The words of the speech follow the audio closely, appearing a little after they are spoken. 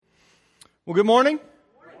Well, good morning.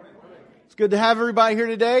 It's good to have everybody here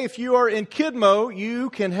today. If you are in Kidmo, you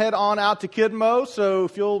can head on out to Kidmo. So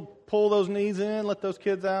if you'll pull those knees in, let those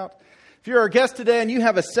kids out. If you're our guest today and you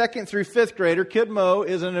have a 2nd through 5th grader, Kidmo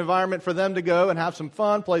is an environment for them to go and have some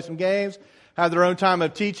fun, play some games, have their own time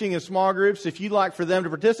of teaching in small groups. If you'd like for them to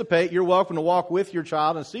participate, you're welcome to walk with your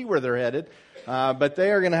child and see where they're headed. But they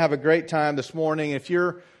are going to have a great time this morning. If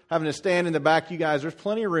you're having to stand in the back, you guys, there's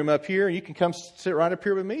plenty of room up here. You can come sit right up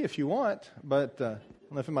here with me if you want, but I don't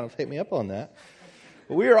know if anybody will take me up on that.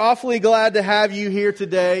 But we are awfully glad to have you here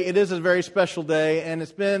today. It is a very special day, and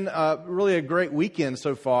it's been really a great weekend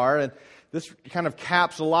so far, and this kind of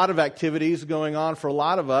caps a lot of activities going on for a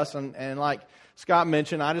lot of us, and like Scott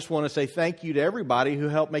mentioned, I just want to say thank you to everybody who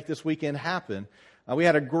helped make this weekend happen. We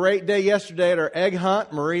had a great day yesterday at our egg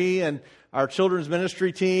hunt. Marie and our children's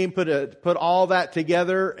ministry team put all that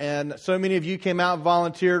together, and so many of you came out and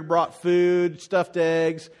volunteered, brought food, stuffed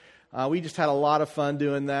eggs. We just had a lot of fun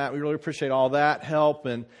doing that. We really appreciate all that help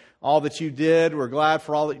and all that you did. We're glad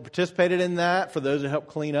for all that you participated in that, for those who helped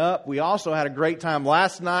clean up. We also had a great time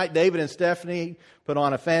last night. David and Stephanie put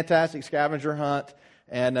on a fantastic scavenger hunt,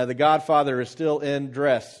 and the Godfather is still in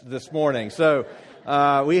dress this morning. So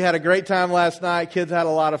we had a great time last night. Kids had a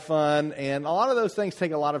lot of fun, and a lot of those things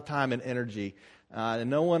take a lot of time and energy. And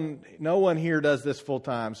no one here does this full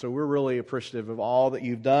time, so we're really appreciative of all that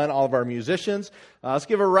you've done, all of our musicians. Let's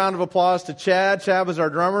give a round of applause to Chad. Chad was our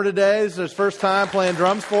drummer today. This is his first time playing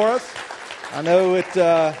drums for us. I know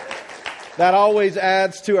that always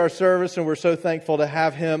adds to our service, and we're so thankful to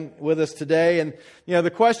have him with us today. And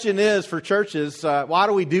the question is for churches, why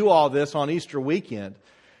do we do all this on Easter weekend?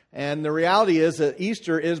 And the reality is that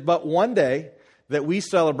Easter is but one day that we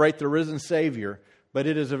celebrate the risen Savior, but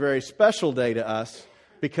it is a very special day to us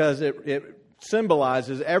because it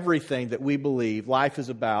symbolizes everything that we believe life is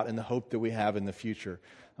about and the hope that we have in the future.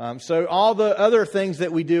 So all the other things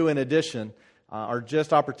that we do in addition are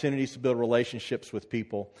just opportunities to build relationships with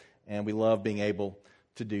people, and we love being able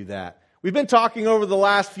to do that. We've been talking over the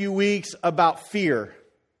last few weeks about fear.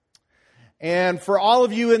 And for all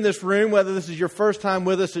of you in this room, whether this is your first time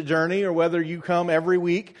with us at Journey or whether you come every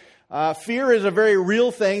week, fear is a very real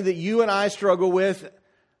thing that you and I struggle with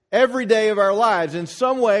every day of our lives. In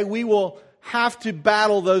some way, we will have to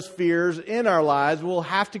battle those fears in our lives. We'll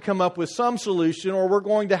have to come up with some solution, or we're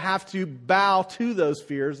going to have to bow to those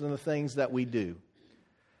fears and the things that we do.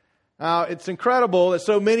 Now, it's incredible that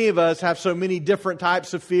so many of us have so many different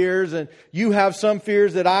types of fears, and you have some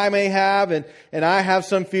fears that I may have, and I have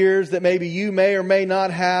some fears that maybe you may or may not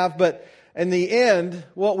have, but in the end,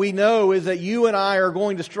 what we know is that you and I are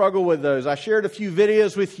going to struggle with those. I shared a few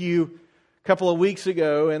videos with you a couple of weeks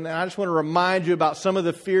ago, and I just want to remind you about some of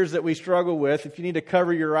the fears that we struggle with. If you need to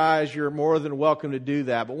cover your eyes, you're more than welcome to do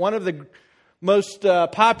that. But one of the most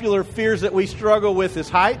popular fears that we struggle with is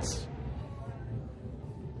heights.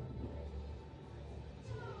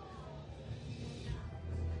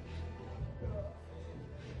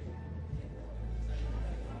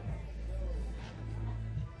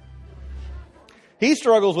 He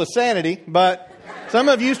struggles with sanity, but some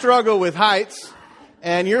of you struggle with heights,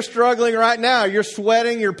 and you're struggling right now. You're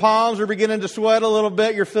sweating. Your palms are beginning to sweat a little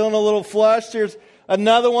bit. You're feeling a little flushed. There's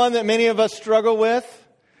another one that many of us struggle with.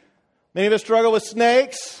 Many of us struggle with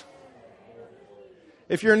snakes.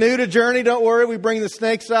 If you're new to Journey, don't worry. We bring the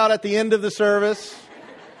snakes out at the end of the service.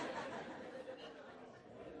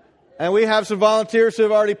 And we have some volunteers who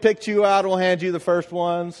have already picked you out. We'll hand you the first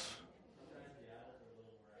ones.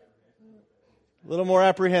 A little more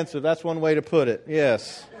apprehensive. That's one way to put it.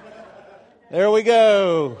 Yes. There we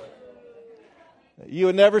go. You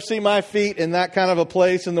would never see my feet in that kind of a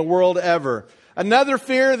place in the world ever. Another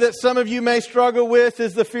fear that some of you may struggle with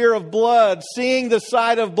is the fear of blood. Seeing the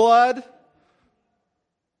sight of blood.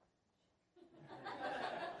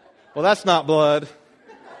 Well, that's not blood.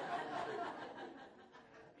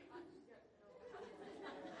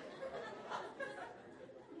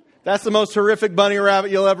 That's the most horrific bunny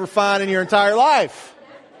rabbit you'll ever find in your entire life.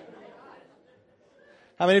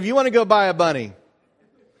 How many of you want to go buy a bunny?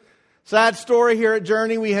 Sad story here at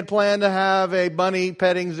Journey. We had planned to have a bunny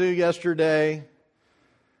petting zoo yesterday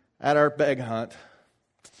at our egg hunt.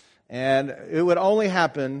 And it would only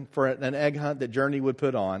happen for an egg hunt that Journey would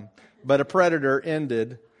put on. But a predator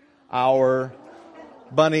ended our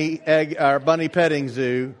bunny petting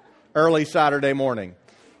zoo early Saturday morning.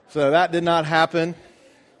 So that did not happen.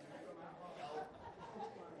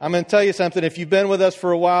 I'm going to tell you something. If you've been with us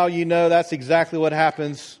for a while, you know that's exactly what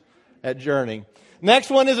happens at Journey. Next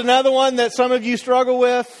one is another one that some of you struggle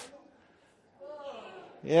with.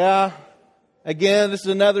 Yeah. Again, this is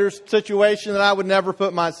another situation that I would never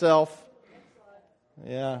put myself.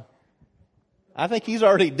 Yeah. I think he's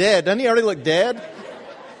already dead. Doesn't he already look dead?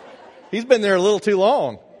 He's been there a little too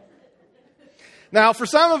long. Now, for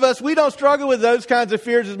some of us, we don't struggle with those kinds of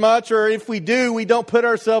fears as much, or if we do, we don't put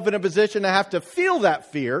ourselves in a position to have to feel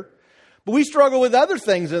that fear. But we struggle with other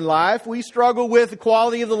things in life. We struggle with the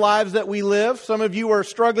quality of the lives that we live. Some of you are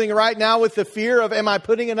struggling right now with the fear of, am I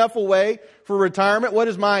putting enough away for retirement? What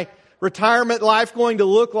is my retirement life going to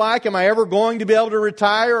look like? Am I ever going to be able to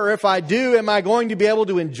retire? Or if I do, am I going to be able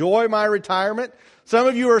to enjoy my retirement? Some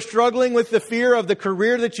of you are struggling with the fear of the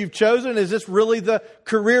career that you've chosen. Is this really the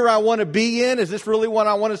career I want to be in? Is this really what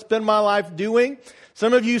I want to spend my life doing?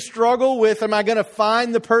 Some of you struggle with, am I going to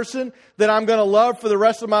find the person that I'm going to love for the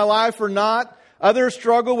rest of my life or not? Others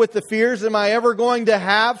struggle with the fears, am I ever going to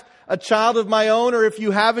have a child of my own? Or if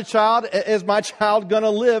you have a child, is my child going to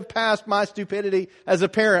live past my stupidity as a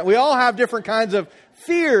parent? We all have different kinds of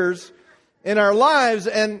fears in our lives,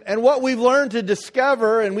 and what we've learned to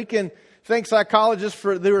discover, and we can thank psychologists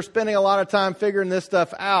for they were spending a lot of time figuring this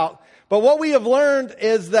stuff out. But what we have learned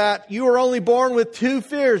is that you are only born with two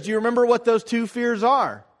fears. Do you remember what those two fears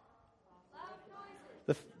are?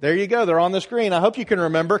 There you go. They're on the screen. I hope you can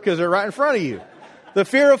remember because they're right in front of you. The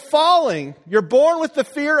fear of falling. You're born with the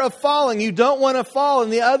fear of falling. You don't want to fall.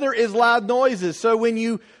 And the other is loud noises. So when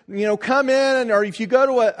you come in, or if you go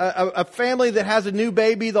to a family that has a new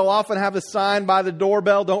baby, they'll often have a sign by the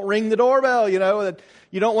doorbell. Don't ring the doorbell, that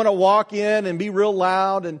you don't want to walk in and be real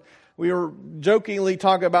loud. And we were jokingly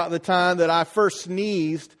talking about the time that I first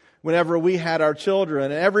sneezed whenever we had our children.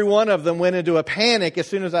 And every one of them went into a panic as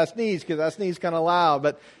soon as I sneezed, because I sneezed kind of loud.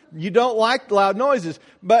 But you don't like loud noises.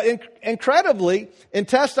 But incredibly, in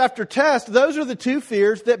test after test, those are the two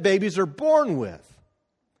fears that babies are born with.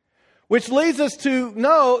 Which leads us to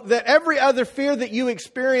know that every other fear that you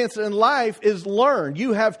experience in life is learned.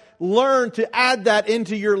 You have learned to add that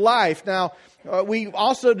into your life. Now, we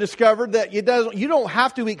also discovered that you don't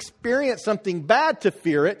have to experience something bad to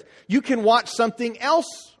fear it. You can watch something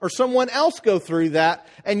else or someone else go through that,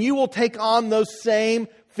 and you will take on those same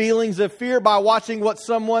feelings of fear by watching what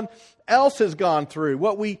someone else has gone through.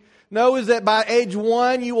 What we know is that by age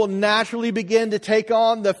 1, you will naturally begin to take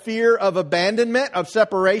on the fear of abandonment, of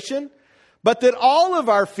separation. But that all of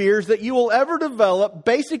our fears that you will ever develop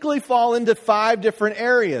basically fall into 5 different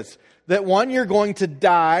areas. That 1, you're going to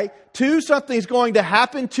die. 2, something's going to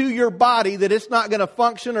happen to your body that it's not going to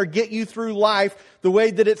function or get you through life the way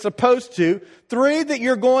that it's supposed to. 3, that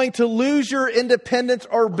you're going to lose your independence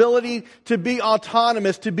or ability to be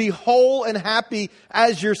autonomous, to be whole and happy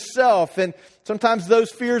as yourself. And sometimes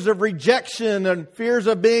those fears of rejection and fears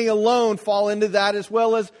of being alone fall into that, as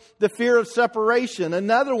well as the fear of separation.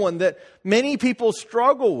 Another one that many people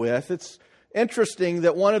struggle with. It's interesting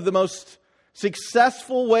that one of the most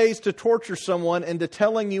successful ways to torture someone into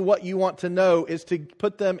telling you what you want to know is to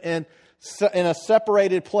put them in a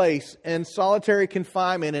separated place, in solitary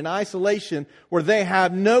confinement, in isolation, where they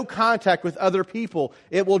have no contact with other people.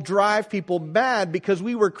 It will drive people mad because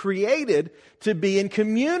we were created to be in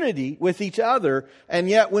community with each other. And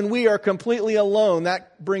yet when we are completely alone,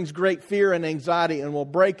 that brings great fear and anxiety and will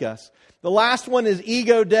break us. The last one is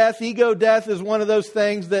ego death. Ego death is one of those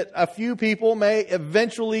things that a few people may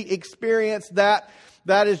eventually experience. That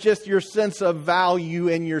is just your sense of value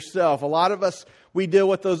in yourself. A lot of us, we deal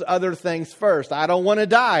with those other things first. I don't want to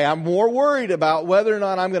die. I'm more worried about whether or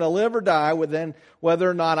not I'm going to live or die than whether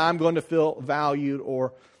or not I'm going to feel valued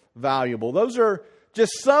or valuable. Those are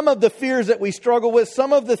just some of the fears that we struggle with,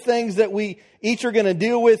 some of the things that we each are going to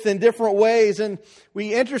deal with in different ways. And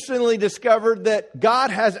we interestingly discovered that God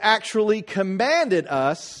has actually commanded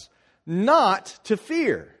us not to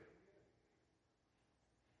fear.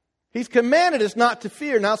 He's commanded us not to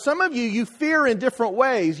fear. Now, some of you fear in different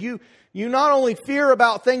ways. You not only fear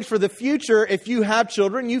about things for the future. If you have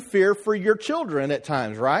children, you fear for your children at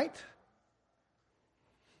times, right?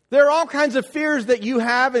 There are all kinds of fears that you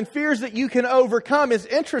have and fears that you can overcome. It's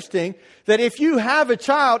interesting that if you have a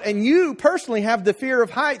child and you personally have the fear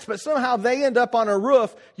of heights, but somehow they end up on a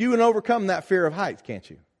roof, you can overcome that fear of heights, can't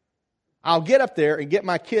you? I'll get up there and get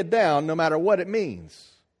my kid down no matter what it means.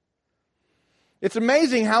 It's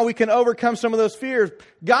amazing how we can overcome some of those fears.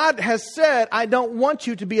 God has said, I don't want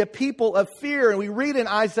you to be a people of fear. And we read in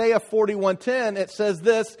Isaiah 41:10, it says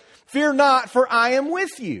this, fear not, for I am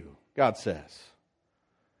with you, God says.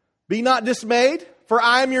 Be not dismayed, for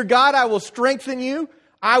I am your God. I will strengthen you.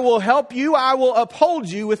 I will help you. I will uphold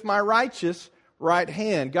you with my righteous right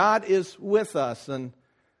hand. God is with us. And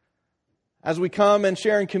as we come and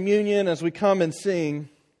share in communion, as we come and sing,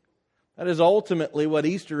 that is ultimately what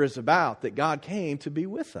Easter is about, that God came to be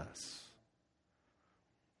with us.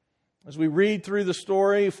 As we read through the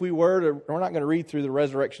story, we're not going to read through the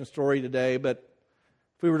resurrection story today, but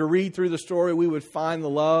if we were to read through the story, we would find the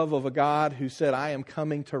love of a God who said, I am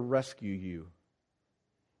coming to rescue you.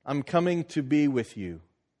 I'm coming to be with you.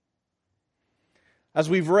 As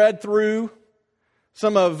we've read through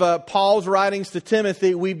some of Paul's writings to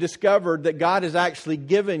Timothy, we've discovered that God has actually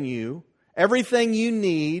given you everything you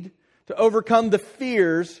need to overcome the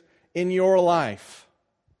fears in your life.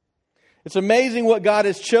 It's amazing what God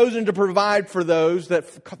has chosen to provide for those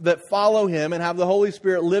that follow Him and have the Holy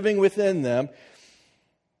Spirit living within them.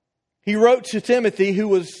 He wrote to Timothy,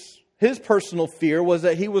 his personal fear was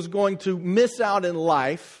that he was going to miss out in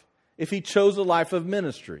life if he chose a life of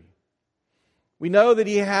ministry. We know that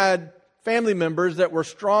he had family members that were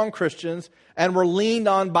strong Christians and were leaned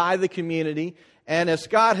on by the community. And as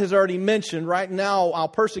Scott has already mentioned, right now our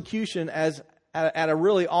persecution is at a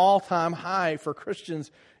really all-time high for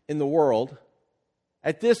Christians in the world.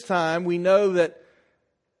 At this time, we know that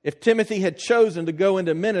if Timothy had chosen to go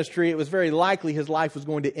into ministry, it was very likely his life was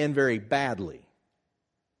going to end very badly.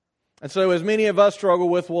 And so as many of us struggle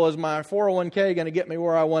with, well, is my 401k going to get me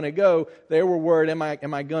where I want to go? They were worried, am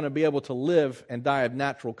I going to be able to live and die of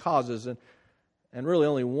natural causes? And really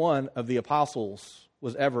only one of the apostles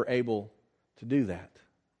was ever able to do that.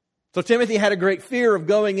 So Timothy had a great fear of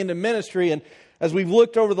going into ministry, and as we've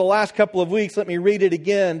looked over the last couple of weeks, let me read it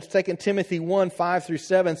again. 2 Timothy 1,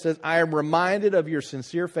 5-7 says, I am reminded of your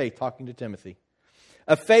sincere faith, talking to Timothy.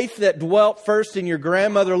 A faith that dwelt first in your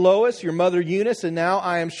grandmother Lois, your mother Eunice, and now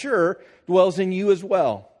I am sure dwells in you as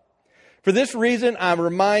well. For this reason, I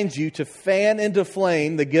remind you to fan into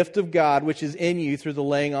flame the gift of God which is in you through the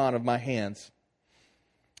laying on of my hands.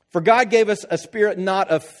 For God gave us a spirit not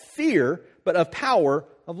of fear, but of power,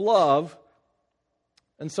 of love,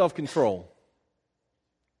 and self-control.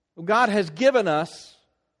 God has given us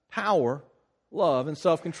power, love, and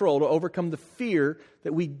self-control to overcome the fear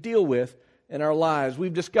that we deal with in our lives.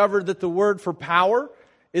 We've discovered that the word for power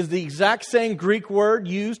is the exact same Greek word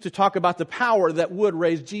used to talk about the power that would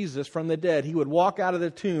raise Jesus from the dead. He would walk out of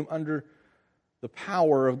the tomb under the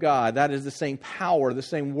power of God. That is the same power, the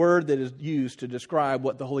same word that is used to describe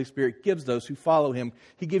what the Holy Spirit gives those who follow Him.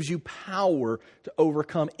 He gives you power to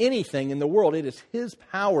overcome anything in the world. It is His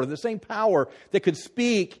power, the same power that could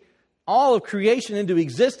speak all of creation into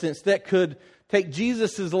existence, that could take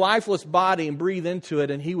Jesus' lifeless body and breathe into it,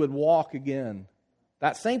 and He would walk again.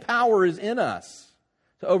 That same power is in us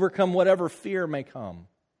to overcome whatever fear may come.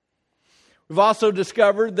 We've also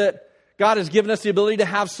discovered that God has given us the ability to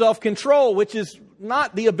have self-control, which is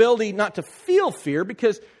not the ability not to feel fear,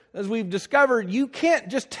 because as we've discovered, you can't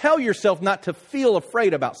just tell yourself not to feel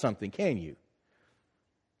afraid about something, can you?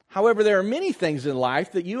 However, there are many things in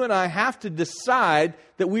life that you and I have to decide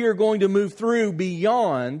that we are going to move through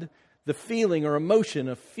beyond the feeling or emotion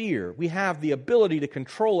of fear. We have the ability to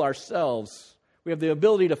control ourselves. We have the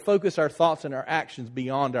ability to focus our thoughts and our actions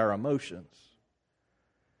beyond our emotions.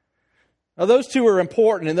 Now, those two are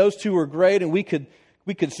important and those two are great, and we could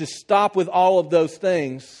just stop with all of those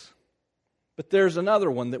things. But there's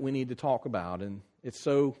another one that we need to talk about, and it's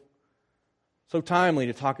so timely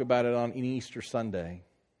to talk about it on Easter Sunday.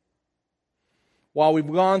 While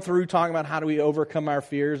we've gone through talking about how do we overcome our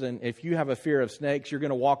fears, and if you have a fear of snakes, you're going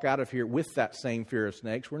to walk out of here with that same fear of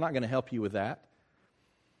snakes. We're not going to help you with that.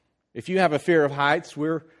 If you have a fear of heights,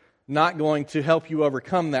 we're not going to help you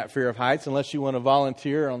overcome that fear of heights unless you want to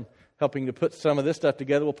volunteer on helping to put some of this stuff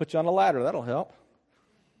together. We'll put you on a ladder. That'll help.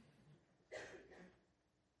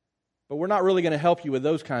 But we're not really going to help you with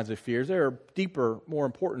those kinds of fears. There are deeper, more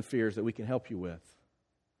important fears that we can help you with.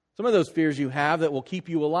 Some of those fears you have that will keep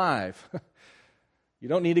you alive. You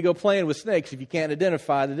don't need to go playing with snakes if you can't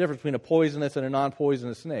identify the difference between a poisonous and a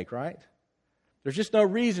non-poisonous snake, right? There's just no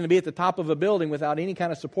reason to be at the top of a building without any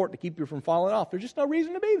kind of support to keep you from falling off. There's just no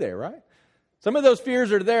reason to be there, right? Some of those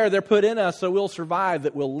fears are there. They're put in us so we'll survive,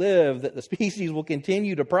 that we'll live, that the species will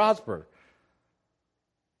continue to prosper.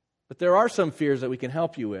 But there are some fears that we can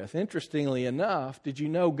help you with. Interestingly enough, did you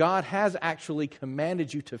know God has actually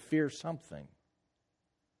commanded you to fear something?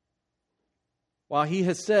 While He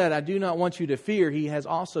has said, I do not want you to fear, He has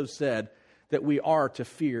also said that we are to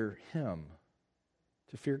fear Him,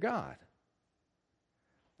 to fear God.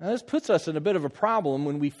 Now, this puts us in a bit of a problem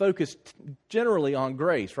when we focus generally on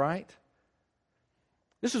grace, right?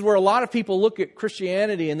 This is where a lot of people look at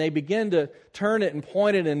Christianity and they begin to turn it and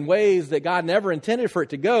point it in ways that God never intended for it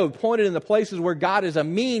to go, point it in the places where God is a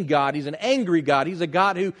mean God, He's an angry God, He's a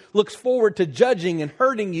God who looks forward to judging and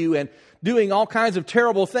hurting you and doing all kinds of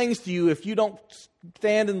terrible things to you if you don't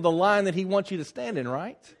stand in the line that He wants you to stand in,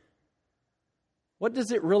 right? What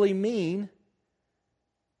does it really mean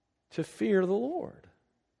to fear the Lord?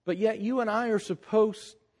 But yet you and I are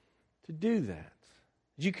supposed to do that.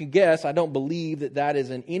 As you can guess, I don't believe that that is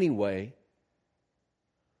in any way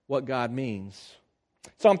what God means.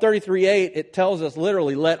 Psalm 33:8, it tells us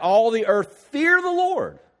literally, let all the earth fear the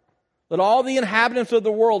Lord. Let all the inhabitants of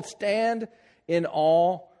the world stand in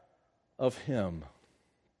awe of Him.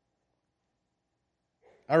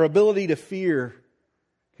 Our ability to fear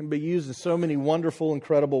can be used in so many wonderful,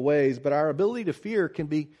 incredible ways, but our ability to fear can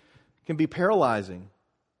be paralyzing.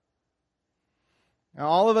 Now,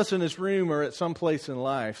 all of us in this room are at some place in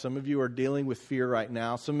life. Some of you are dealing with fear right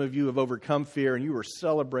now. Some of you have overcome fear, and you are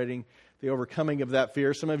celebrating the overcoming of that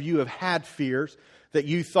fear. Some of you have had fears that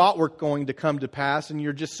you thought were going to come to pass, and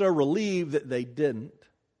you're just so relieved that they didn't.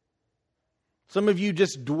 Some of you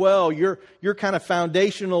just dwell, your kind of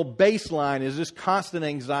foundational baseline is just constant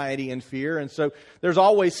anxiety and fear, and so there's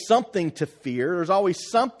always something to fear. There's always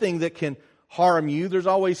something that can harm you. There's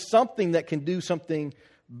always something that can do something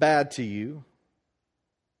bad to you.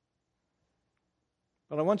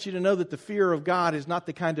 But I want you to know that the fear of God is not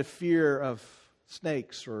the kind of fear of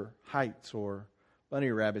snakes or heights or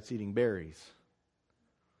bunny rabbits eating berries.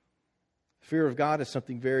 The fear of God is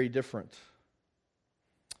something very different.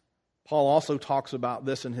 Paul also talks about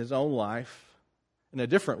this in his own life in a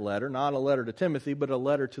different letter, not a letter to Timothy, but a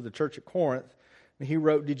letter to the church at Corinth. And he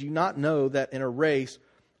wrote, "Did you not know that in a race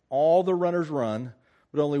all the runners run,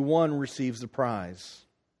 but only one receives the prize?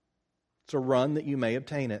 It's a run that you may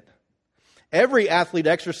obtain it. Every athlete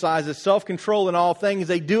exercises self-control in all things.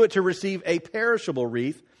 They do it to receive a perishable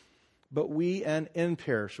wreath, but we an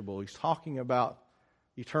imperishable." He's talking about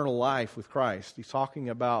eternal life with Christ. He's talking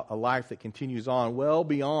about a life that continues on well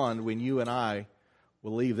beyond when you and I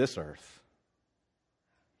will leave this earth.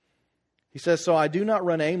 He says, "So I do not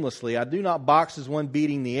run aimlessly. I do not box as one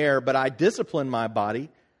beating the air, but I discipline my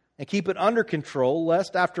body and keep it under control,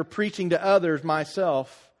 lest after preaching to others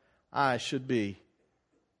myself, I should be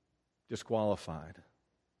disqualified."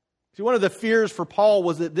 See, one of the fears for Paul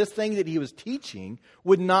was that this thing that he was teaching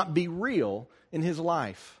would not be real in his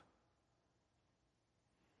life.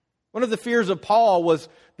 One of the fears of Paul was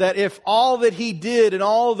that if all that he did and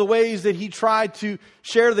all the ways that he tried to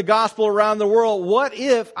share the gospel around the world, what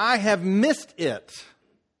if I have missed it?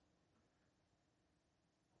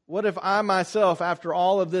 What if I myself, after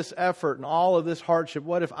all of this effort and all of this hardship,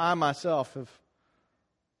 what if I myself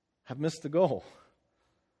have missed the goal?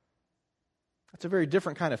 That's a very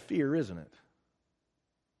different kind of fear, isn't it?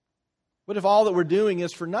 What if all that we're doing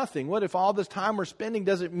is for nothing? What if all this time we're spending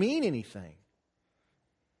doesn't mean anything?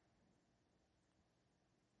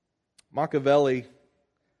 Machiavelli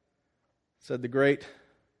said the great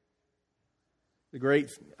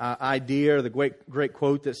idea, or the great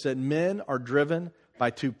quote that said, "Men are driven by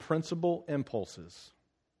two principal impulses.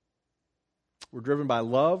 We're driven by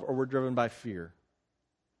love or we're driven by fear."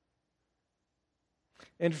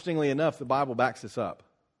 Interestingly enough, the Bible backs this up.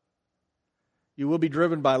 You will be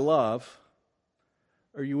driven by love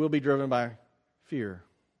or you will be driven by fear.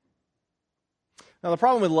 Now, the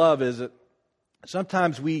problem with love is that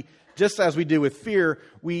sometimes we, just as we do with fear,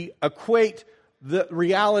 we equate the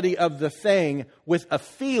reality of the thing with a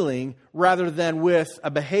feeling rather than with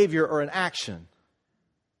a behavior or an action.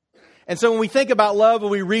 And so when we think about love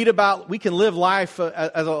and we read about, we can live life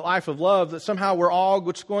as a life of love, that somehow we're all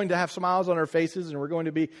just going to have smiles on our faces and we're going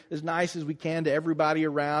to be as nice as we can to everybody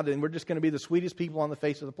around and we're just going to be the sweetest people on the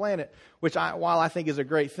face of the planet, which while I think is a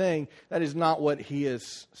great thing, that is not what he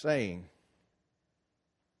is saying.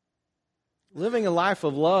 Living a life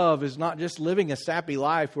of love is not just living a sappy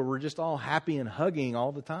life where we're just all happy and hugging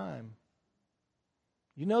all the time.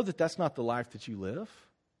 You know that that's not the life that you live.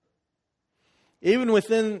 Even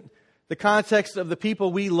within the context of the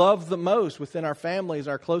people we love the most, within our families,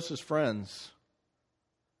 our closest friends,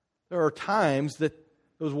 there are times that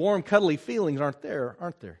those warm, cuddly feelings aren't there,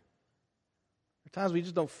 aren't there? There are times we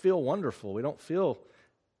just don't feel wonderful. We don't feel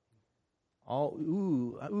all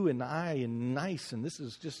ooh and I and nice and this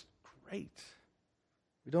is just great.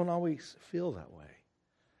 We don't always feel that way.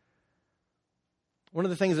 One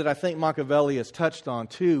of the things that I think Machiavelli has touched on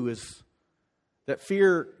too is that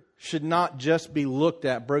fear should not just be looked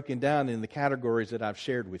at, broken down in the categories that I've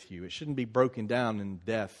shared with you. It shouldn't be broken down in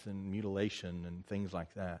death and mutilation and things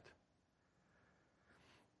like that.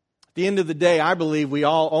 At the end of the day, I believe we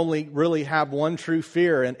all only really have one true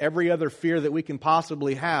fear, and every other fear that we can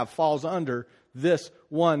possibly have falls under this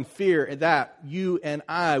one fear, that you and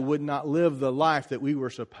I would not live the life that we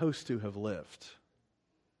were supposed to have lived.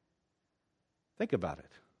 Think about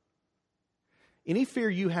it. Any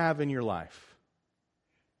fear you have in your life,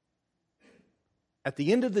 at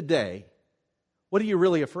the end of the day, what are you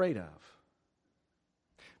really afraid of?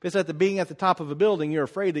 Because being at the top of a building, you're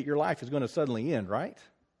afraid that your life is going to suddenly end, right?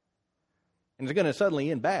 And it's going to suddenly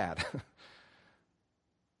end bad.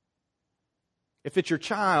 If it's your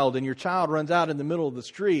child and your child runs out in the middle of the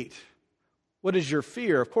street, what is your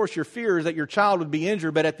fear? Of course, your fear is that your child would be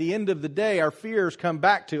injured, but at the end of the day, our fears come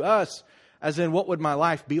back to us as in, what would my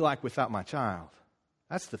life be like without my child?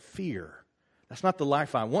 That's the fear. That's not the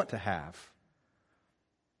life I want to have.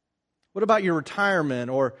 What about your retirement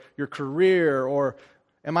or your career? Or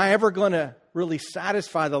am I ever going to really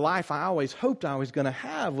satisfy the life I always hoped I was going to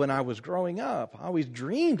have when I was growing up? I always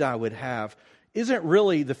dreamed I would have. Isn't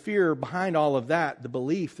really the fear behind all of that the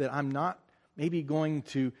belief that I'm not maybe going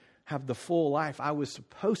to have the full life I was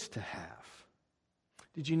supposed to have?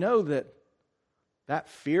 Did you know that that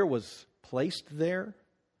fear was placed there?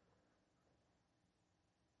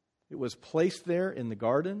 It was placed there in the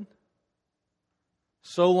garden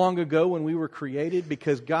so long ago when we were created,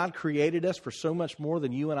 because God created us for so much more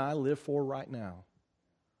than you and I live for right now.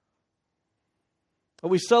 What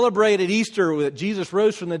we celebrate at Easter, that Jesus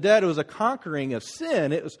rose from the dead, it was a conquering of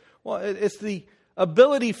sin. It's the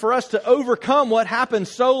ability for us to overcome what happened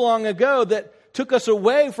so long ago that took us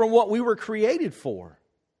away from what we were created for.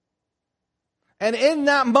 And in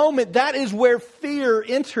that moment, that is where fear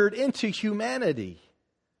entered into humanity.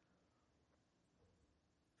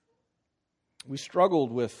 We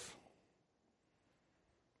struggled with,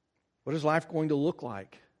 what is life going to look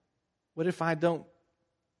like? What if I don't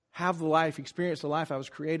have the life, experience the life I was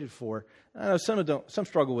created for? I know some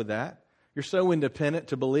struggle with that. You're so independent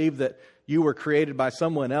to believe that you were created by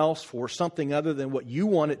someone else for something other than what you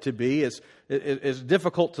want it to be is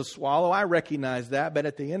difficult to swallow. I recognize that, but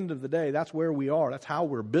at the end of the day, that's where we are. That's how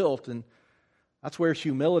we're built, and that's where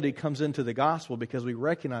humility comes into the gospel, because we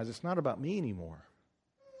recognize it's not about me anymore.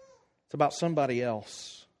 It's about somebody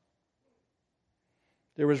else.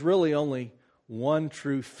 There was really only one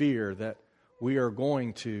true fear, that we are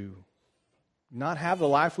going to not have the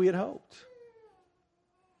life we had hoped.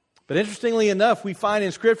 But interestingly enough, we find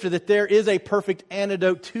in Scripture that there is a perfect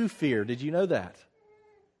antidote to fear. Did you know that?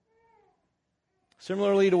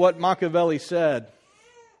 Similarly to what Machiavelli said,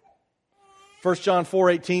 1 John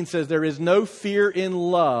 4:18 says, "There is no fear in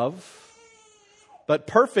love, but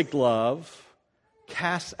perfect love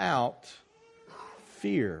casts out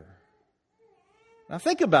fear." Now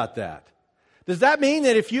think about that. Does that mean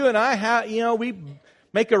that if you and I we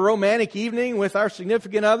make a romantic evening with our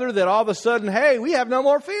significant other, that all of a sudden, hey, we have no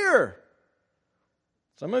more fear?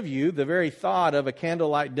 Some of you, the very thought of a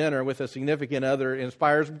candlelight dinner with a significant other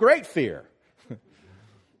inspires great fear.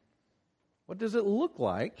 What does it look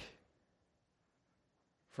like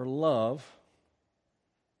for love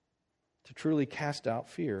to truly cast out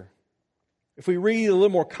fear? If we read a little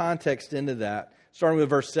more context into that, starting with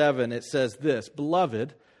verse 7, it says this: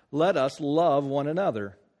 "Beloved, let us love one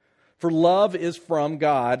another. For love is from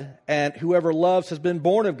God, and whoever loves has been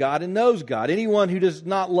born of God and knows God. Anyone who does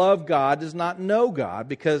not love God does not know God,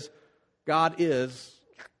 because God is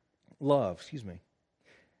love."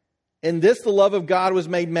 "In this the love of God was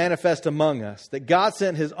made manifest among us, that God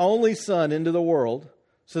sent His only Son into the world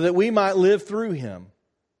so that we might live through Him.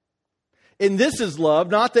 In this is love,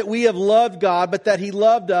 not that we have loved God, but that He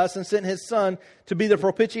loved us and sent His Son to be the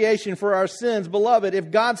propitiation for our sins. Beloved, if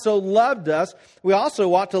God so loved us, we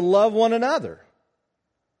also ought to love one another.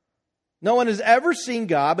 No one has ever seen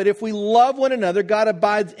God, but if we love one another, God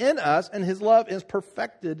abides in us, and His love is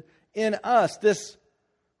perfected in us." This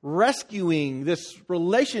rescuing, this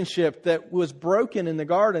relationship that was broken in the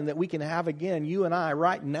garden, that we can have again, you and I,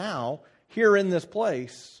 right now, here in this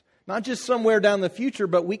place. Not just somewhere down the future,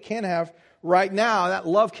 but we can have right now. That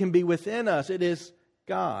love can be within us. It is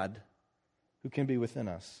God who can be within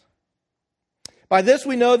us. "By this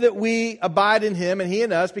we know that we abide in Him and He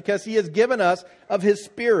in us, because He has given us of His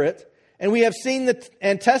Spirit. And we have seen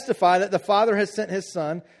and testify that the Father has sent His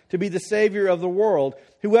Son to be the Savior of the world.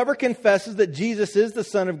 Whoever confesses that Jesus is the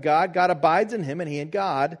Son of God, God abides in Him and He in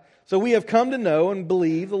God. So we have come to know and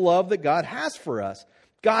believe the love that God has for us.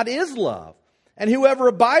 God is love. And whoever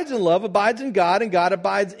abides in love abides in God, and God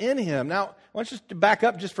abides in him." Now, I want you to back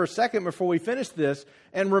up just for a second before we finish this,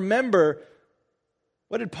 and remember,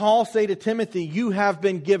 what did Paul say to Timothy? You have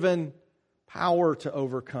been given power to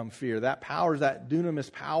overcome fear. That power is that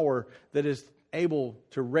dunamis power that is able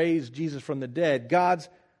to raise Jesus from the dead. God's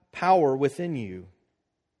power within you.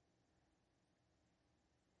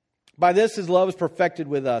 "By this His love is perfected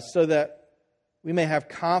with us, so that we may have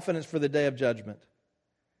confidence for the day of judgment.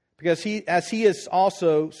 Because as He is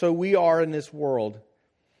also, so we are in this world.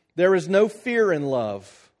 There is no fear in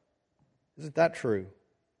love." Isn't that true?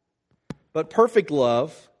 "But perfect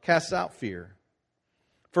love casts out fear.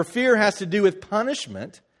 For fear has to do with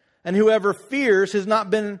punishment, And whoever fears has not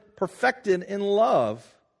been perfected in love.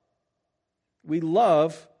 We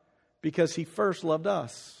love because He first loved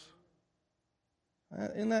us.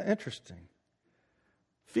 Isn't that interesting?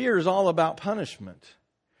 Fear is all about punishment.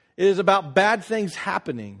 It is about bad things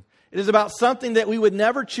happening. It is about something that we would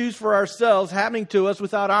never choose for ourselves happening to us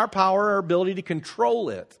without our power or ability to control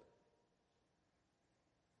it.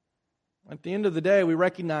 At the end of the day, we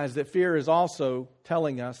recognize that fear is also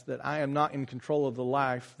telling us that I am not in control of the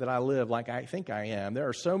life that I live like I think I am. There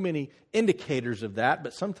are so many indicators of that,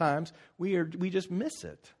 but sometimes we just miss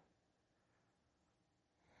it.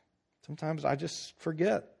 Sometimes I just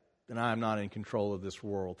forget that I am not in control of this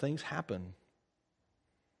world. Things happen.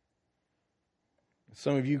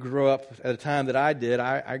 Some of you grew up at a time that I did.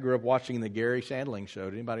 I grew up watching the Gary Shandling show.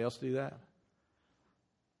 Did anybody else do that?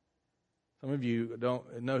 Some of you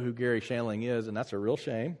don't know who Gary Shandling is, and that's a real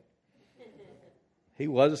shame. He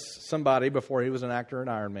was somebody before he was an actor in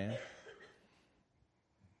Iron Man.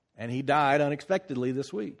 And he died unexpectedly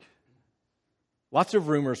this week. Lots of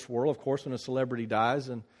rumors swirl, of course, when a celebrity dies,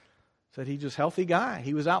 and said he's just a healthy guy.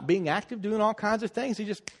 He was out being active, doing all kinds of things. He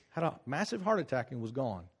just had a massive heart attack and was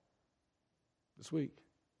gone this week.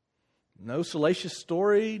 No salacious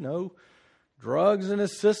story, no drugs in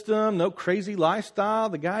his system, no crazy lifestyle.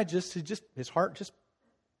 The guy his heart just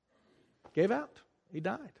gave out. He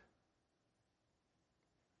died.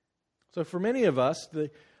 So for many of us,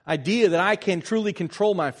 the idea that I can truly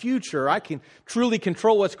control my future, I can truly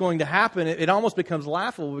control what's going to happen, it almost becomes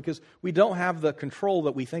laughable because we don't have the control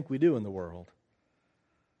that we think we do in the world.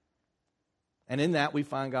 And in that we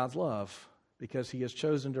find God's love because He has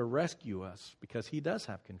chosen to rescue us because He does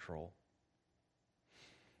have control.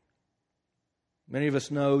 Many of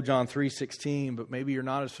us know John 3:16, but maybe you're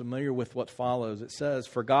not as familiar with what follows. It says,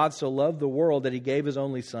 "For God so loved the world that He gave His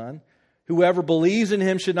only Son. Whoever believes in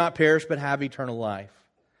Him should not perish but have eternal life.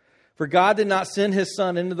 For God did not send His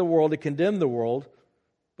Son into the world to condemn the world,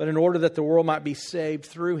 but in order that the world might be saved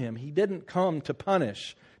through Him." He didn't come to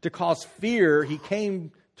punish, to cause fear. He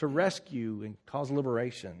came to rescue and cause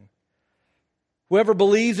liberation. Whoever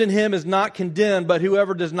believes in Him is not condemned, but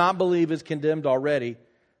whoever does not believe is condemned already,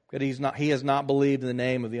 because he has not believed in the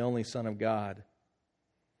name of the only Son of God.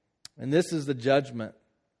 And this is the judgment.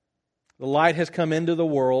 The light has come into the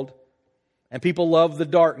world, and people love the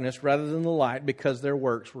darkness rather than the light because their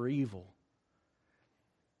works were evil.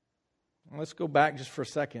 Now, let's go back just for a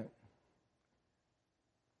second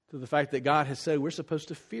to the fact that God has said we're supposed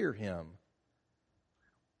to fear Him.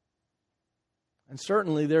 And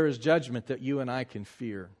certainly there is judgment that you and I can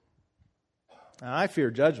fear. Now, I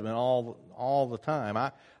fear judgment all the time.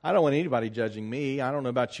 I don't want anybody judging me. I don't know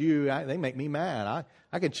about you. They make me mad.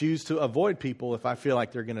 I can choose to avoid people if I feel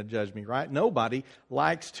like they're going to judge me, right? Nobody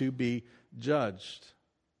likes to be judged.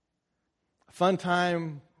 A fun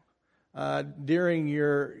time during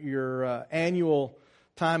your annual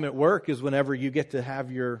time at work is whenever you get to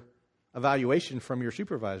have your evaluation from your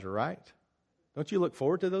supervisor, right? Don't you look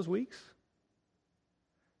forward to those weeks?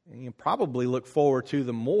 And you probably look forward to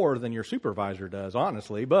them more than your supervisor does,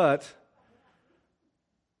 honestly, but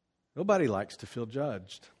nobody likes to feel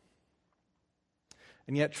judged.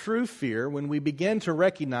 And yet true fear, when we begin to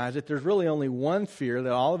recognize that there's really only one fear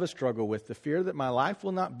that all of us struggle with, the fear that my life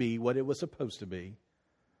will not be what it was supposed to be,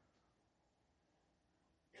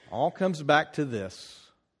 all comes back to this.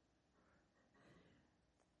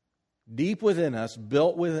 Deep within us,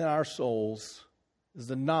 built within our souls, is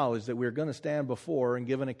the knowledge that we're going to stand before and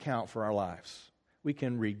give an account for our lives. We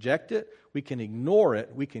can reject it, we can ignore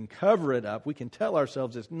it, we can cover it up, we can tell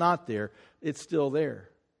ourselves it's not there, it's still there.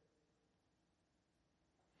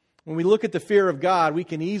 When we look at the fear of God, we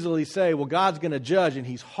can easily say, well, God's going to judge, and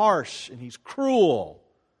He's harsh, and He's cruel,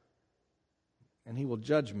 and He will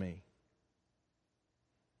judge me.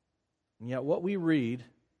 And yet what we read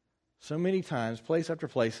so many times, place after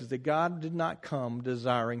place, is that God did not come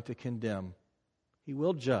desiring to condemn. He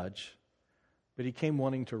will judge, but He came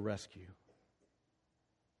wanting to rescue.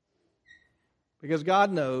 Because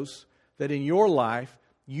God knows that in your life,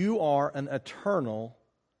 you are an eternal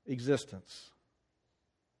existence.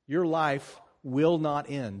 Your life will not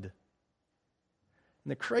end.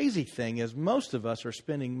 And the crazy thing is, most of us are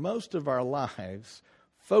spending most of our lives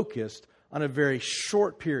focused on a very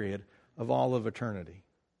short period of all of eternity.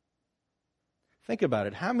 Think about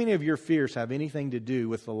it. How many of your fears have anything to do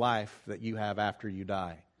with the life that you have after you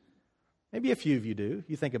die? Maybe a few of you do.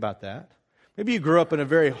 You think about that. Maybe you grew up in a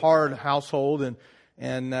very hard household,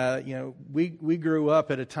 and we grew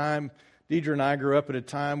up at a time. Deidre and I grew up at a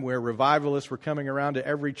time where revivalists were coming around to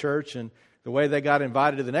every church, and the way they got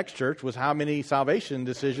invited to the next church was how many salvation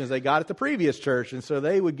decisions they got at the previous church. And so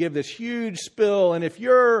they would give this huge spill. And if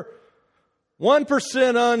you're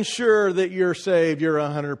 1% unsure that you're saved, you're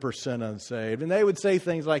 100% unsaved. And they would say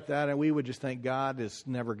things like that, and we would just think, God is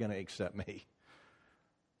never going to accept me.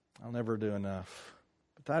 I'll never do enough.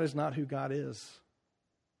 But that is not who God is.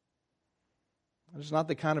 It's not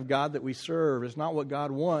the kind of God that we serve. It's not what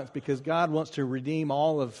God wants, because God wants to redeem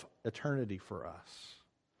all of eternity for us.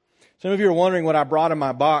 Some of you are wondering what I brought in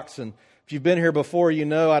my box, and if you've been here before, you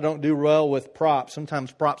know I don't do well with props.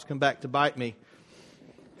 Sometimes props come back to bite me.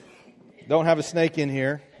 Don't have a snake in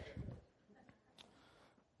here.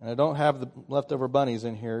 And I don't have the leftover bunnies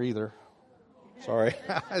in here either. Sorry.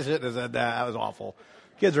 I shouldn't have said that. That was awful.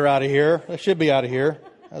 Kids are out of here. They should be out of here.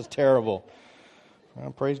 That was terrible.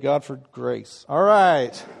 Well, praise God for grace. All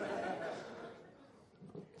right.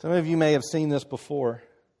 Some of you may have seen this before.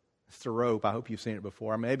 It's the rope. I hope you've seen it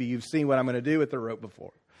before. Maybe you've seen what I'm going to do with the rope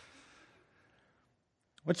before.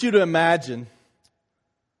 I want you to imagine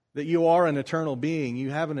that you are an eternal being.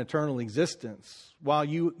 You have an eternal existence. While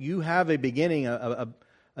you have a beginning, a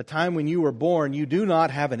time when you were born, you do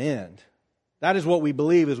not have an end. That is what we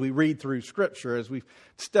believe as we read through Scripture. As we've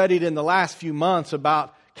studied in the last few months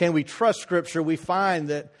about can we trust Scripture, we find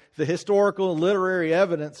that the historical and literary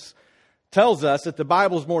evidence tells us that the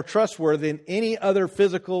Bible is more trustworthy than any other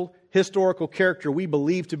physical, historical character we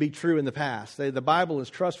believe to be true in the past. The Bible is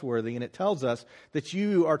trustworthy, and it tells us that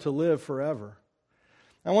you are to live forever.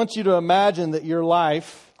 I want you to imagine that your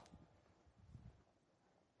life,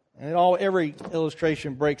 and every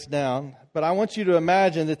illustration breaks down, but I want you to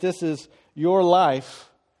imagine that this is your life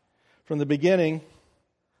from the beginning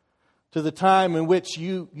to the time in which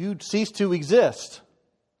you cease to exist.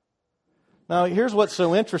 Now, here's what's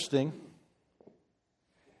so interesting.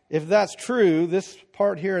 If that's true, this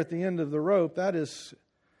part here at the end of the rope, that is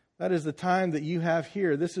the time that you have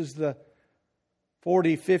here. This is the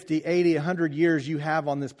 40, 50, 80, 100 years you have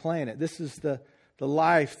on this planet. This is the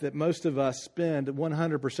life that most of us spend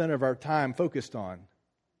 100% of our time focused on.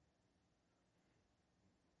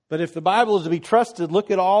 But if the Bible is to be trusted,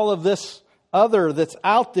 look at all of this other that's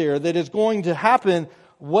out there that is going to happen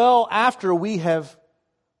well after we have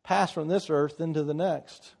passed from this earth into the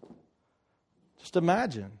next. Just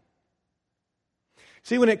imagine.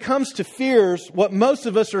 See, when it comes to fears, what most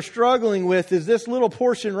of us are struggling with is this little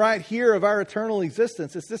portion right here of our eternal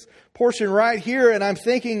existence. It's this portion right here, and I'm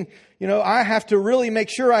thinking, I have to really make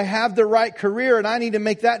sure I have the right career, and I need to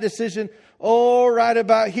make that decision right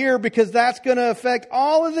about here, because that's going to affect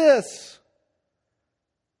all of this.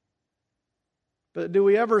 But do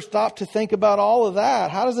we ever stop to think about all of that?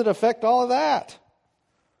 How does it affect all of that?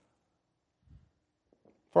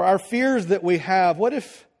 For our fears that we have, what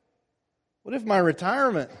if my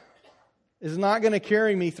retirement is not going to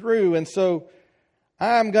carry me through, and so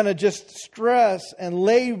I'm going to just stress and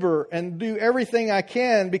labor and do everything I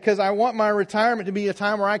can because I want my retirement to be a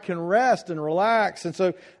time where I can rest and relax. And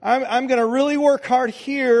so I'm going to really work hard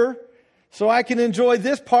here so I can enjoy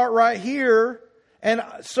this part right here. And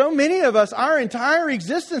so many of us, our entire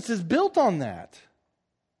existence is built on that.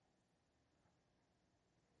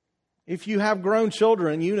 If you have grown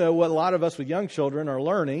children, you know what a lot of us with young children are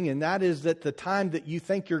learning, and that is that the time that you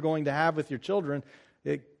think you're going to have with your children,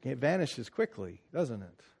 it vanishes quickly, doesn't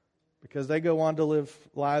it? Because they go on to live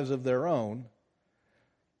lives of their own.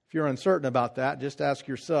 If you're uncertain about that, just ask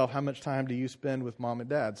yourself, how much time do you spend with mom and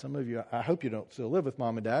dad? Some of you, I hope you don't still live with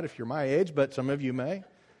mom and dad if you're my age, but some of you may.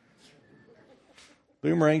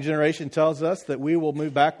 Boomerang generation tells us that we will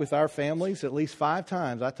move back with our families at least 5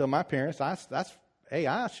 times. I tell my parents, I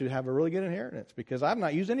should have a really good inheritance because I've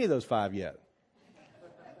not used any of those 5 yet.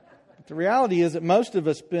 But the reality is that most of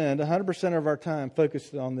us spend 100% of our time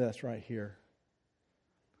focused on this right here.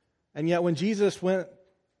 And yet when Jesus went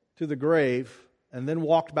to the grave and then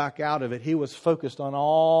walked back out of it, He was focused on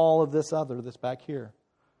all of this other that's back here.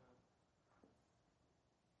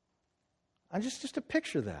 And just to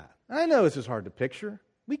picture that. I know this is hard to picture.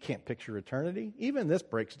 We can't picture eternity. Even this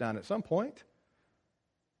breaks down at some point.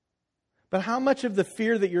 But how much of the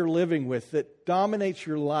fear that you're living with that dominates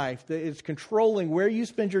your life, that is controlling where you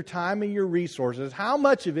spend your time and your resources, how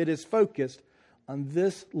much of it is focused on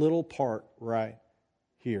this little part right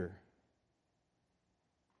here?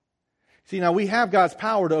 See, now we have God's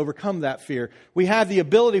power to overcome that fear. We have the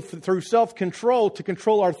ability through self-control to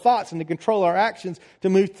control our thoughts and to control our actions to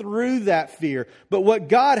move through that fear. But what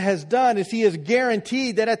God has done is He has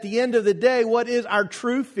guaranteed that at the end of the day, what is our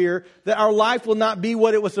true fear, that our life will not be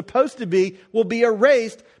what it was supposed to be, will be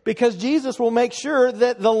erased because Jesus will make sure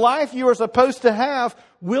that the life you are supposed to have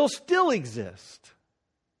will still exist.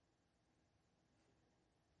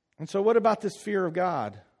 And so what about this fear of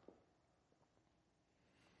God?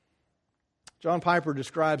 John Piper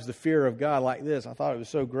describes the fear of God like this. I thought it was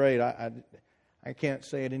so great. I can't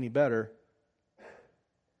say it any better.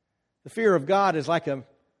 The fear of God is like a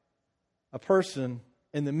person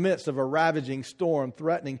in the midst of a ravaging storm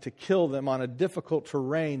threatening to kill them on a difficult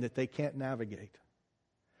terrain that they can't navigate.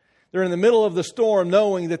 They're in the middle of the storm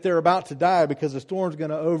knowing that they're about to die because the storm's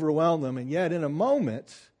going to overwhelm them. And yet in a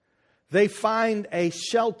moment, they find a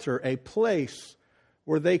shelter, a place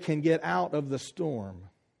where they can get out of the storm.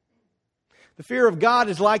 The fear of God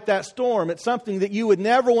is like that storm. It's something that you would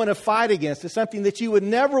never want to fight against. It's something that you would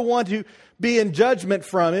never want to be in judgment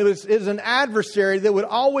from. It is an adversary that would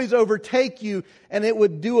always overtake you and it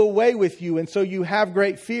would do away with you. And so you have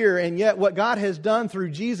great fear. And yet what God has done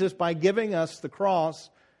through Jesus by giving us the cross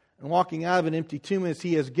and walking out of an empty tomb is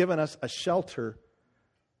He has given us a shelter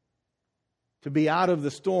to be out of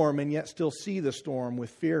the storm and yet still see the storm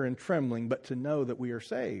with fear and trembling, but to know that we are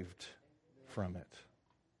saved from it.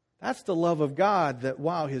 That's the love of God, that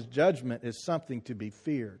while His judgment is something to be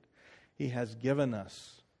feared, He has given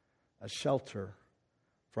us a shelter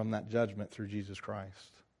from that judgment through Jesus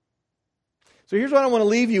Christ. So here's what I want to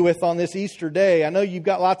leave you with on this Easter day. I know you've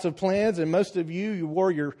got lots of plans, and most of you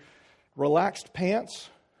wore your relaxed pants.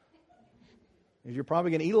 You're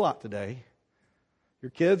probably going to eat a lot today. Your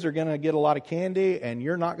kids are going to get a lot of candy, and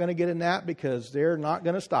you're not going to get a nap because they're not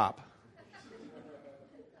going to stop.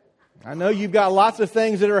 I know you've got lots of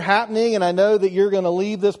things that are happening, and I know that you're going to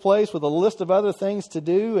leave this place with a list of other things to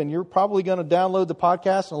do, and you're probably going to download the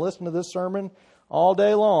podcast and listen to this sermon all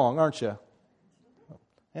day long, aren't you?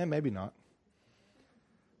 And maybe not.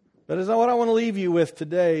 But what I want to leave you with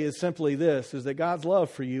today is simply this, is that God's love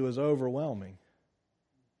for you is overwhelming.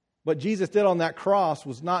 What Jesus did on that cross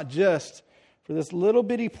was not just for this little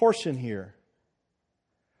bitty portion here,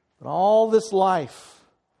 but all this life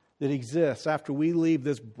that exists after we leave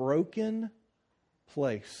this broken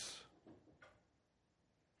place.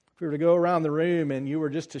 If we were to go around the room and you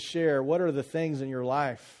were just to share what are the things in your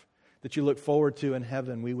life that you look forward to in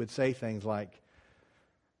heaven, we would say things like,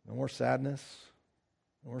 no more sadness,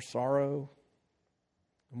 no more sorrow,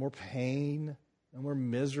 no more pain, no more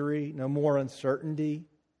misery, no more uncertainty.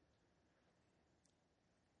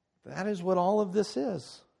 That is what all of this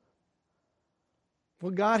is.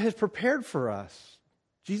 What God has prepared for us.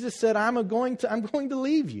 Jesus said, I'm going to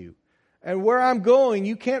leave you. And where I'm going,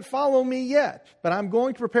 you can't follow me yet. But I'm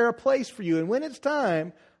going to prepare a place for you. And when it's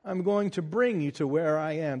time, I'm going to bring you to where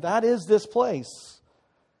I am. That is this place.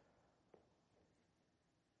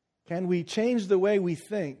 Can we change the way we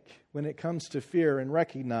think when it comes to fear and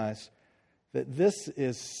recognize that this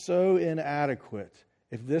is so inadequate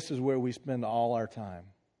if this is where we spend all our time?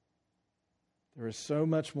 There is so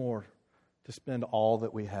much more to spend all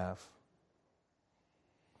that we have.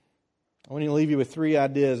 I want to leave you with 3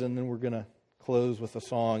 ideas, and then we're going to close with a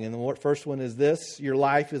song. And the first one is this: your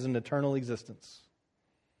life is an eternal existence.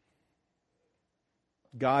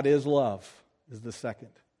 God is love, is the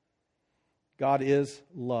second. God is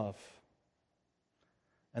love.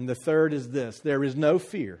 And the third is this: there is no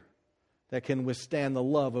fear that can withstand the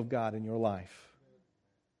love of God in your life.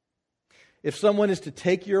 If someone is to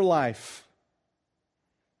take your life,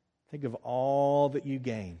 think of all that you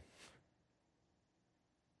gain.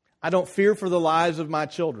 I don't fear for the lives of my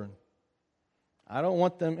children. I don't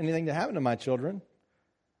want anything to happen to my children.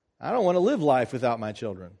 I don't want to live life without my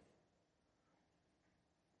children.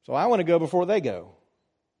 So I want to go before they go.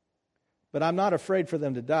 But I'm not afraid for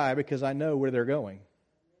them to die because I know where they're going.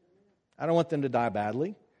 I don't want them to die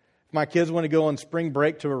badly. If my kids want to go on spring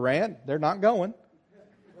break to Iran, they're not going.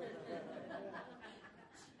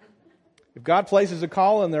 If God places a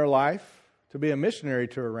call in their life to be a missionary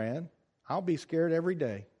to Iran, I'll be scared every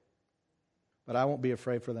day. But I won't be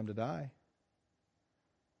afraid for them to die.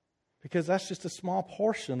 Because that's just a small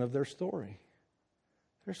portion of their story.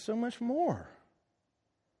 There's so much more.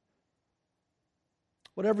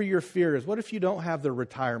 Whatever your fear is, what if you don't have the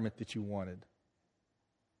retirement that you wanted?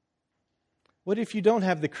 What if you don't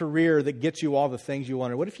have the career that gets you all the things you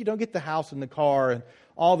wanted? What if you don't get the house and the car and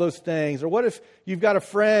all those things? Or what if you've got a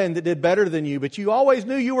friend that did better than you, but you always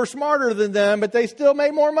knew you were smarter than them, but they still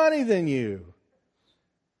made more money than you?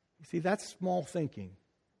 You see, that's small thinking.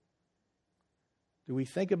 Do we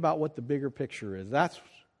think about what the bigger picture is? That's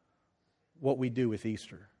what we do with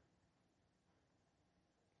Easter.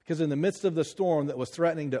 Because in the midst of the storm that was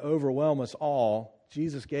threatening to overwhelm us all,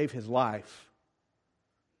 Jesus gave His life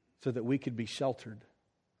so that we could be sheltered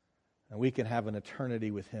and we can have an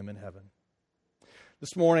eternity with Him in heaven.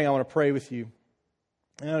 This morning I want to pray with you.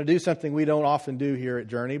 I want to do something we don't often do here at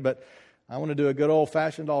Journey, but I want to do a good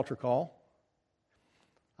old-fashioned altar call.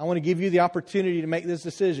 I want to give you the opportunity to make this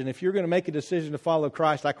decision. If you're going to make a decision to follow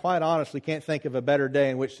Christ, I quite honestly can't think of a better day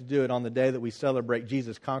in which to do it on the day that we celebrate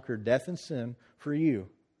Jesus conquered death and sin for you.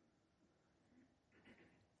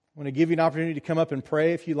 I want to give you an opportunity to come up and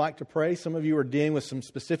pray if you'd like to pray. Some of you are dealing with some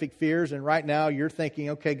specific fears, and right now you're thinking,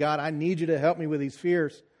 okay, God, I need you to help me with these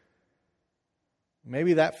fears.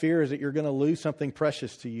 Maybe that fear is that you're going to lose something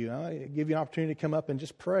precious to you. I give you an opportunity to come up and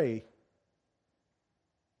just pray.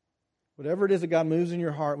 Whatever it is that God moves in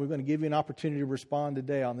your heart, we're going to give you an opportunity to respond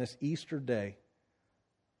today on this Easter day,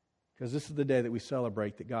 because this is the day that we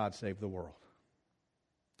celebrate that God saved the world.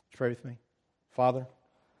 Pray with me. Father,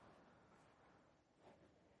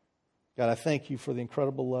 God, I thank you for the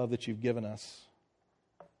incredible love that you've given us.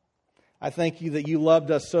 I thank you that you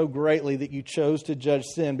loved us so greatly that you chose to judge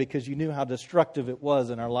sin because you knew how destructive it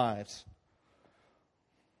was in our lives.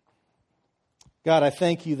 God, I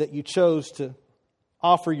thank you that you chose to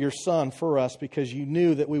offer your Son for us because you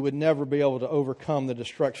knew that we would never be able to overcome the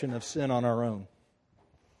destruction of sin on our own.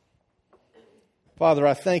 Father,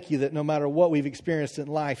 I thank you that no matter what we've experienced in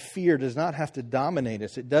life, fear does not have to dominate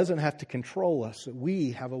us. It doesn't have to control us.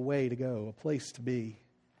 We have a way to go, a place to be.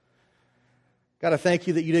 God, I thank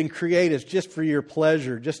you that you didn't create us just for your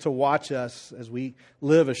pleasure, just to watch us as we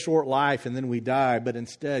live a short life and then we die, but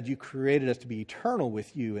instead you created us to be eternal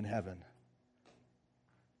with you in heaven.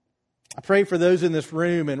 I pray for those in this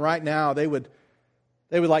room, and right now they would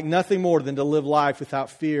like nothing more than to live life without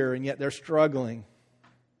fear, and yet they're struggling.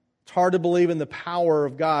 It's hard to believe in the power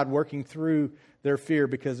of God working through their fear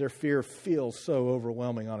because their fear feels so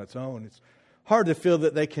overwhelming on its own. It's hard to feel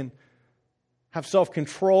that they can have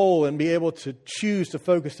self-control and be able to choose to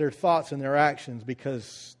focus their thoughts and their actions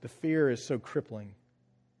because the fear is so crippling.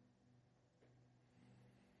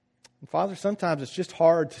 And Father, sometimes it's just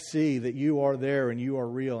hard to see that you are there and you are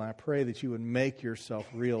real. And I pray that you would make yourself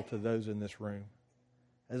real to those in this room,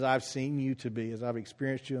 as I've seen you to be, as I've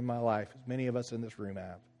experienced you in my life, as many of us in this room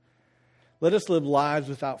have. Let us live lives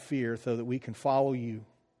without fear so that we can follow you,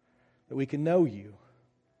 that we can know you,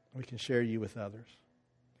 and we can share you with others.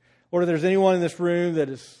 Lord, if there's anyone in this room that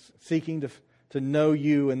is seeking to know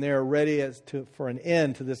you and they're ready for an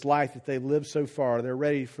end to this life that they've lived so far, they're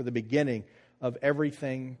ready for the beginning of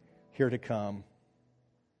everything here to come.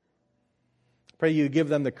 I pray you give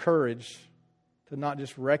them the courage to not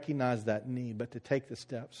just recognize that need, but to take the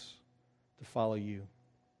steps to follow you.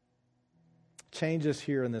 Change us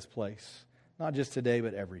here in this place, not just today,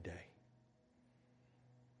 but every day.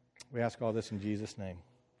 We ask all this in Jesus' name.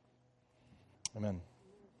 Amen.